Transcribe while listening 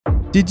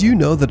Did you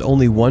know that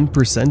only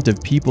 1%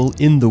 of people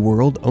in the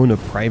world own a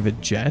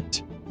private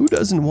jet? Who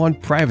doesn't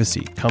want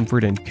privacy,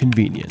 comfort, and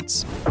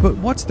convenience? But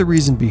what's the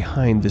reason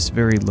behind this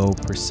very low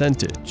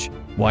percentage?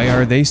 Why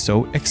are they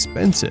so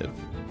expensive?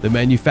 The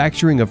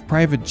manufacturing of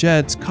private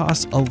jets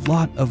costs a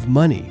lot of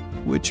money,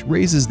 which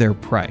raises their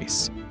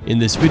price. In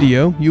this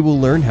video, you will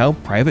learn how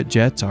private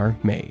jets are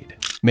made.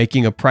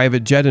 Making a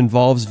private jet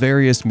involves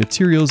various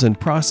materials and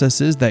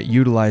processes that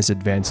utilize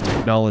advanced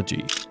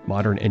technology,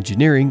 modern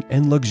engineering,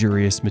 and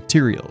luxurious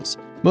materials.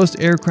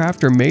 Most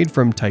aircraft are made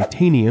from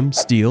titanium,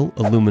 steel,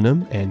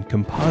 aluminum, and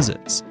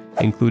composites,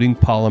 including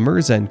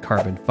polymers and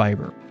carbon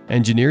fiber.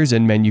 Engineers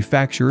and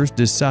manufacturers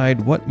decide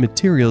what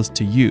materials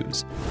to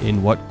use,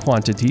 in what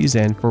quantities,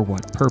 and for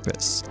what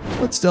purpose.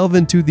 Let's delve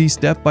into the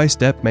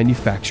step-by-step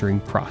manufacturing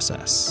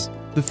process.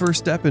 The first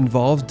step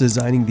involves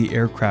designing the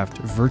aircraft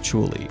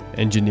virtually.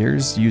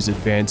 Engineers use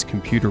advanced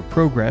computer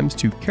programs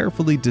to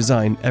carefully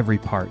design every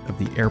part of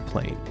the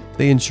airplane.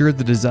 They ensure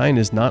the design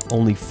is not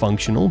only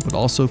functional but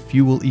also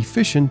fuel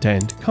efficient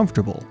and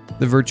comfortable.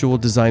 The virtual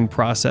design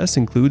process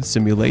includes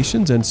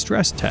simulations and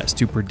stress tests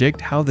to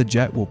predict how the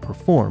jet will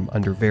perform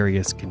under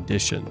various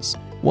conditions.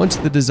 Once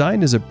the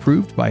design is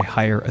approved by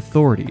higher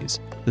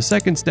authorities, the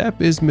second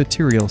step is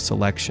material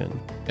selection.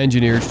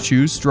 Engineers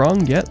choose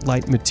strong yet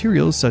light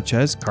materials such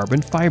as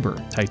carbon fiber,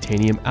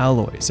 titanium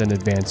alloys, and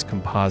advanced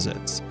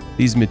composites.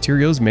 These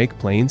materials make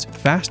planes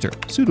faster,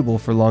 suitable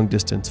for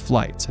long-distance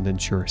flights, and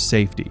ensure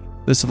safety.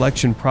 The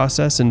selection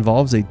process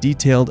involves a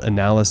detailed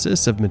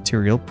analysis of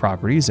material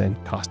properties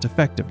and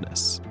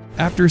cost-effectiveness.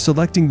 After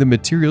selecting the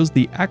materials,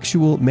 the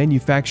actual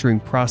manufacturing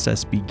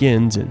process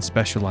begins in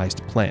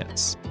specialized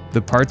plants.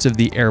 The parts of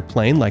the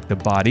airplane, like the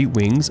body,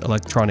 wings,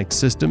 electronic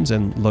systems,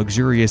 and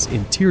luxurious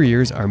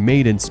interiors, are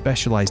made in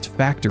specialized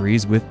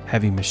factories with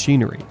heavy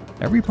machinery.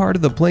 Every part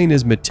of the plane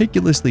is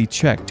meticulously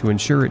checked to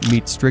ensure it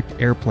meets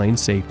strict airplane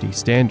safety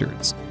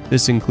standards.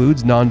 This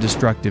includes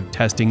non-destructive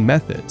testing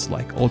methods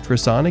like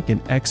ultrasonic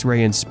and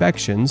X-ray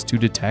inspections to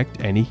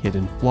detect any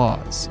hidden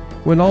flaws.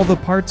 When all the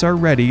parts are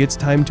ready, it's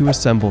time to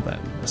assemble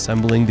them.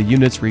 Assembling the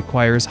units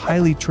requires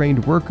highly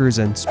trained workers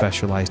and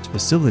specialized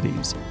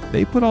facilities.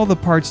 They put all the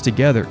parts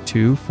together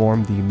to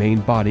form the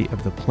main body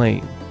of the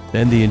plane.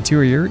 Then the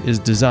interior is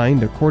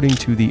designed according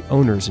to the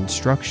owner's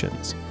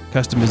instructions.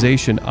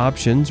 Customization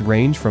options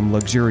range from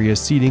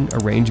luxurious seating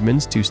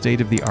arrangements to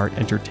state-of-the-art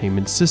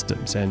entertainment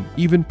systems and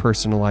even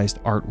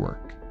personalized artwork.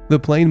 The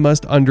plane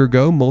must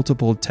undergo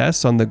multiple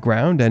tests on the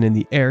ground and in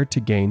the air to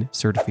gain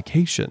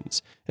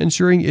certifications,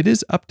 ensuring it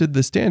is up to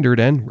the standard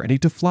and ready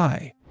to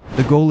fly.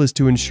 The goal is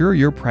to ensure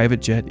your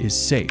private jet is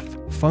safe,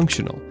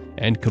 functional,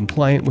 and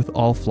compliant with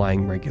all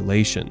flying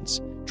regulations.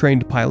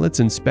 Trained pilots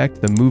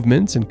inspect the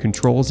movements and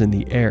controls in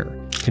the air,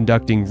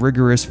 conducting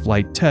rigorous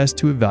flight tests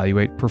to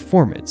evaluate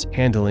performance,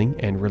 handling,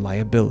 and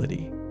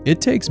reliability. It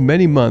takes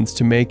many months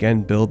to make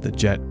and build the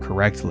jet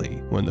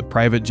correctly. When the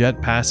private jet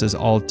passes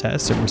all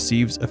tests and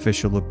receives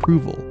official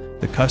approval,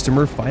 the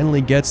customer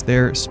finally gets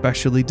their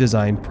specially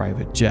designed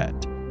private jet.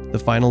 The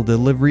final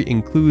delivery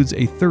includes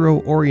a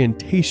thorough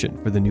orientation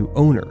for the new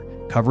owner,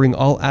 covering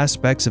all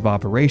aspects of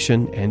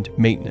operation and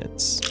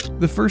maintenance.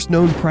 The first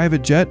known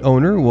private jet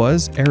owner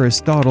was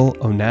Aristotle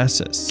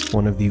Onassis,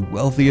 one of the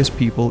wealthiest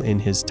people in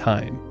his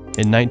time.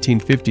 In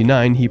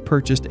 1959, he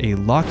purchased a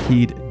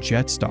Lockheed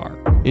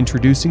Jetstar,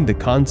 introducing the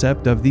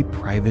concept of the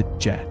private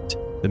jet.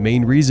 The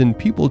main reason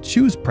people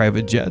choose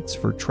private jets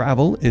for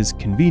travel is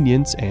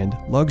convenience and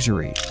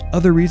luxury.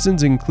 Other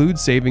reasons include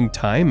saving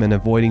time and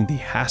avoiding the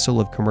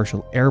hassle of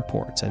commercial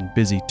airports and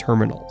busy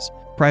terminals.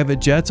 Private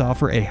jets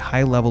offer a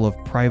high level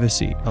of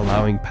privacy,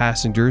 allowing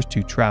passengers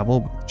to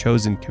travel with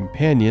chosen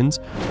companions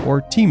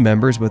or team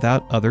members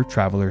without other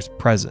travelers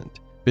present.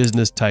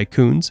 Business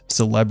tycoons,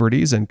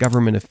 celebrities, and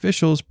government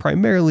officials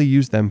primarily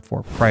use them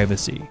for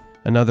privacy.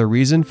 Another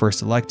reason for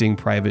selecting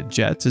private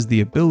jets is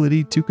the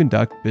ability to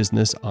conduct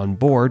business on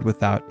board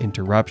without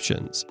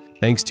interruptions,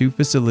 thanks to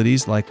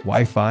facilities like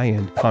Wi-Fi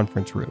and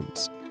conference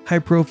rooms.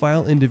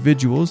 High-profile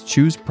individuals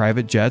choose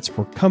private jets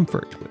for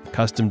comfort, with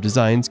custom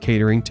designs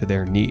catering to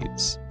their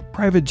needs.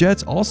 Private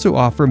jets also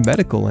offer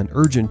medical and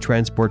urgent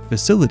transport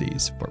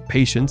facilities for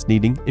patients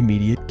needing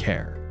immediate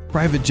care.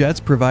 Private jets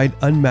provide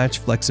unmatched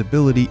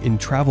flexibility in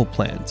travel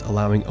plans,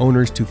 allowing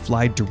owners to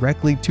fly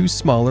directly to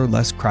smaller,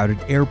 less crowded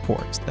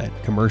airports that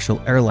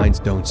commercial airlines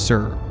don't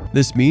serve.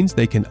 This means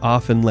they can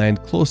often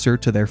land closer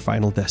to their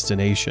final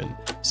destination,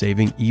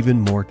 saving even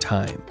more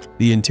time.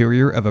 The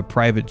interior of a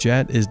private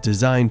jet is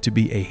designed to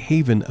be a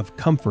haven of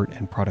comfort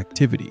and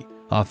productivity,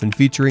 often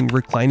featuring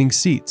reclining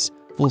seats,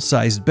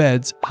 full-sized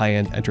beds,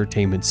 high-end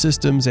entertainment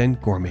systems,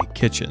 and gourmet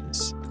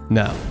kitchens.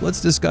 Now,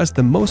 let's discuss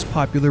the most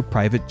popular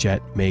private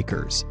jet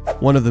makers.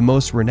 One of the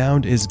most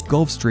renowned is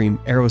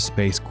Gulfstream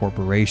Aerospace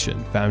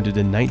Corporation, founded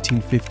in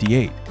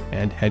 1958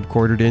 and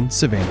headquartered in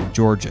Savannah,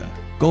 Georgia.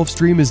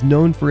 Gulfstream is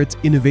known for its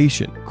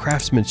innovation,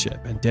 craftsmanship,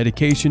 and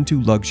dedication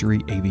to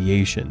luxury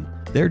aviation.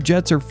 Their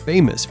jets are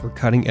famous for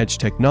cutting-edge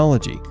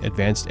technology,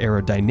 advanced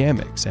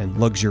aerodynamics, and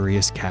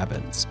luxurious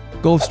cabins.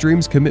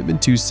 Gulfstream's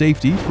commitment to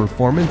safety,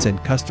 performance,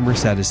 and customer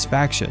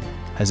satisfaction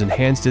has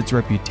enhanced its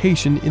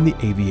reputation in the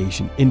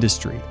aviation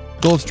industry.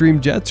 Gulfstream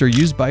jets are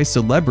used by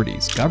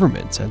celebrities,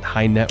 governments, and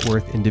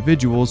high-net-worth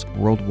individuals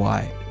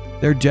worldwide.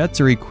 Their jets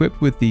are equipped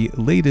with the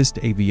latest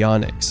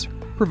avionics,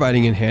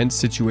 providing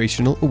enhanced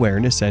situational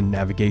awareness and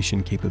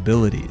navigation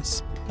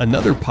capabilities.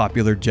 Another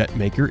popular jet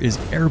maker is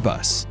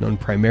Airbus, known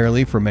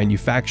primarily for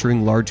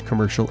manufacturing large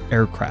commercial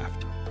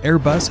aircraft.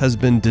 Airbus has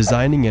been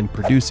designing and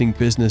producing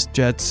business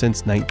jets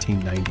since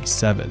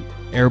 1997.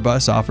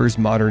 Airbus offers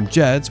modern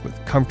jets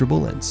with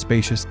comfortable and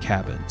spacious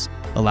cabins,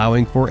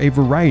 allowing for a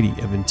variety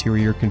of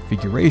interior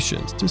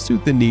configurations to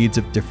suit the needs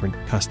of different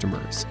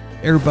customers.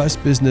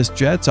 Airbus business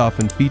jets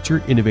often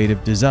feature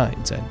innovative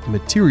designs and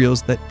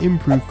materials that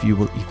improve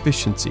fuel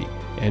efficiency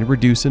and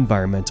reduce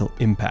environmental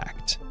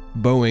impact.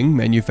 Boeing,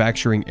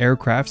 manufacturing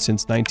aircraft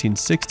since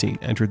 1916,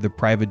 entered the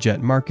private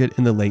jet market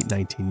in the late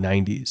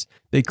 1990s.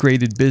 They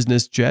created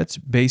business jets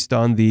based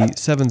on the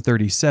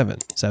 737,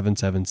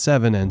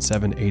 777, and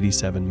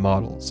 787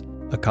 models,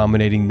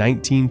 accommodating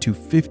 19 to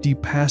 50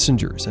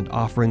 passengers and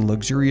offering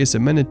luxurious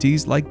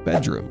amenities like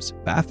bedrooms,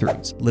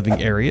 bathrooms,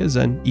 living areas,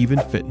 and even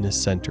fitness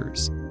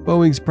centers.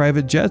 Boeing's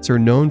private jets are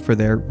known for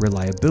their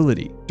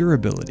reliability,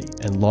 durability,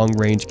 and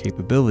long-range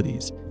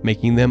capabilities,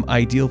 making them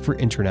ideal for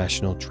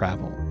international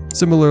travel.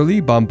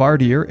 Similarly,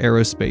 Bombardier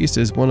Aerospace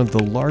is one of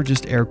the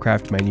largest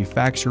aircraft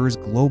manufacturers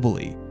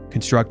globally,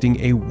 constructing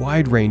a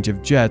wide range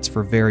of jets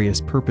for various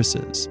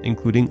purposes,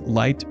 including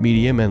light,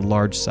 medium, and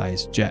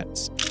large-sized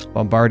jets.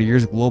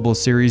 Bombardier's Global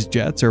Series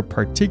jets are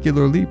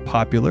particularly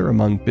popular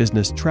among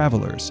business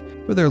travelers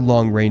for their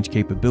long-range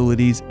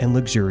capabilities and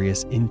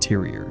luxurious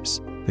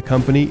interiors. The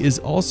company is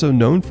also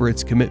known for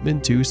its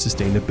commitment to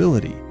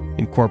sustainability,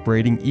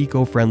 incorporating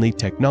eco-friendly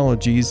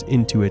technologies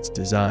into its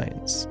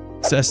designs.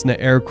 Cessna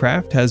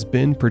Aircraft has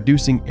been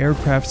producing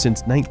aircraft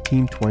since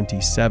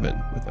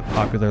 1927 with a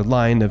popular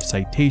line of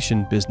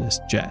Citation business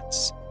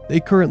jets. They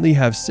currently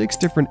have 6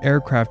 different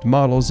aircraft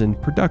models in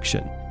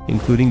production,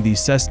 including the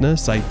Cessna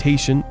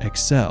Citation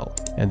XL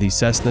and the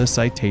Cessna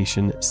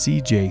Citation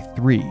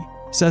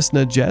CJ3.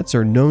 Cessna jets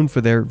are known for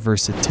their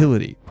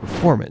versatility,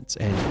 performance,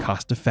 and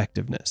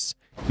cost-effectiveness,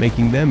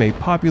 making them a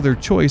popular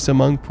choice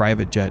among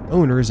private jet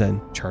owners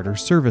and charter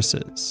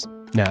services.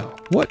 Now,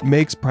 what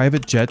makes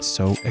private jets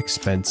so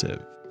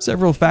expensive?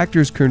 Several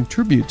factors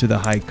contribute to the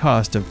high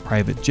cost of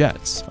private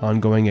jets.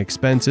 Ongoing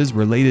expenses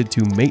related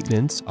to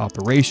maintenance,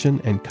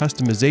 operation, and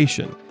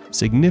customization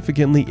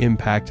significantly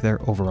impact their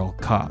overall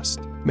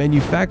cost.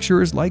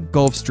 Manufacturers like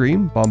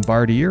Gulfstream,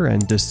 Bombardier,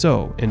 and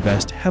Dassault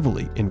invest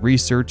heavily in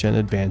research and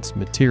advanced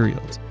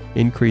materials,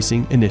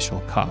 increasing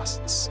initial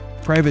costs.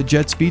 Private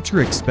jets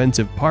feature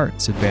expensive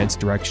parts, advanced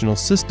directional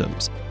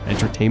systems,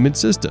 entertainment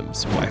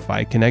systems,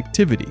 Wi-Fi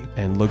connectivity,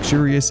 and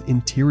luxurious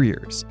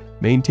interiors.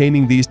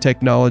 Maintaining these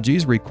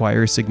technologies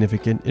requires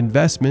significant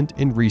investment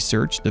in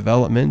research,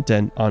 development,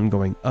 and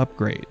ongoing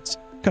upgrades.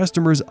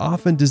 Customers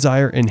often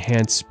desire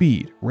enhanced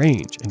speed,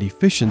 range, and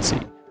efficiency,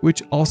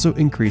 which also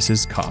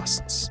increases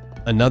costs.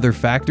 Another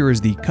factor is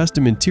the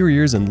custom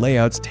interiors and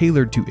layouts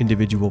tailored to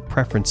individual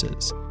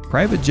preferences.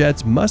 Private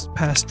jets must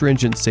pass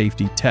stringent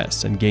safety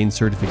tests and gain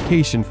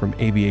certification from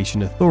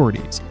aviation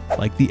authorities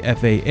like the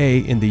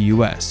FAA in the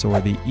US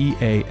or the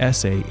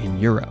EASA in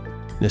Europe,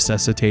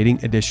 necessitating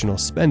additional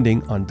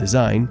spending on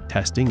design,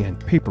 testing,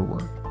 and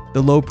paperwork.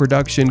 The low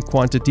production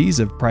quantities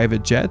of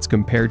private jets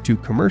compared to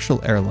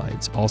commercial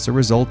airlines also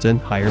result in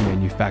higher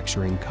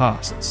manufacturing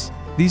costs.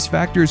 These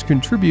factors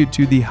contribute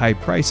to the high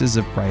prices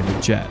of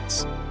private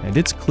jets, and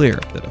it's clear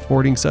that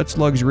affording such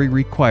luxury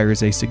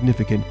requires a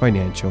significant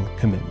financial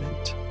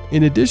commitment.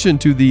 In addition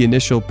to the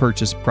initial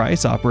purchase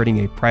price,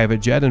 operating a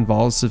private jet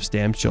involves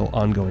substantial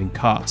ongoing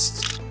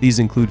costs. These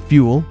include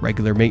fuel,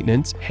 regular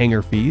maintenance,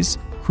 hangar fees,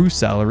 crew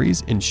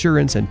salaries,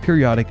 insurance, and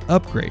periodic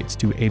upgrades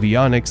to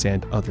avionics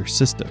and other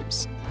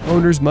systems.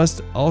 Owners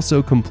must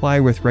also comply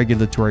with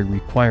regulatory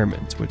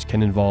requirements, which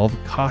can involve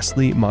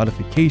costly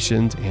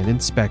modifications and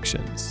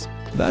inspections.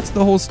 That's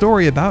the whole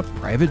story about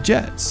private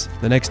jets.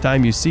 The next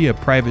time you see a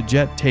private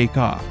jet take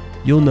off,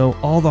 you'll know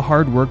all the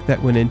hard work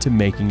that went into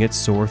making it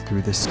soar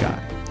through the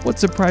sky. What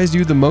surprised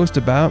you the most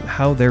about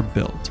how they're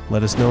built?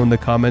 Let us know in the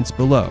comments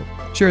below.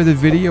 Share the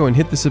video and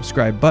hit the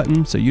subscribe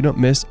button so you don't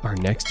miss our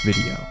next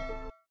video.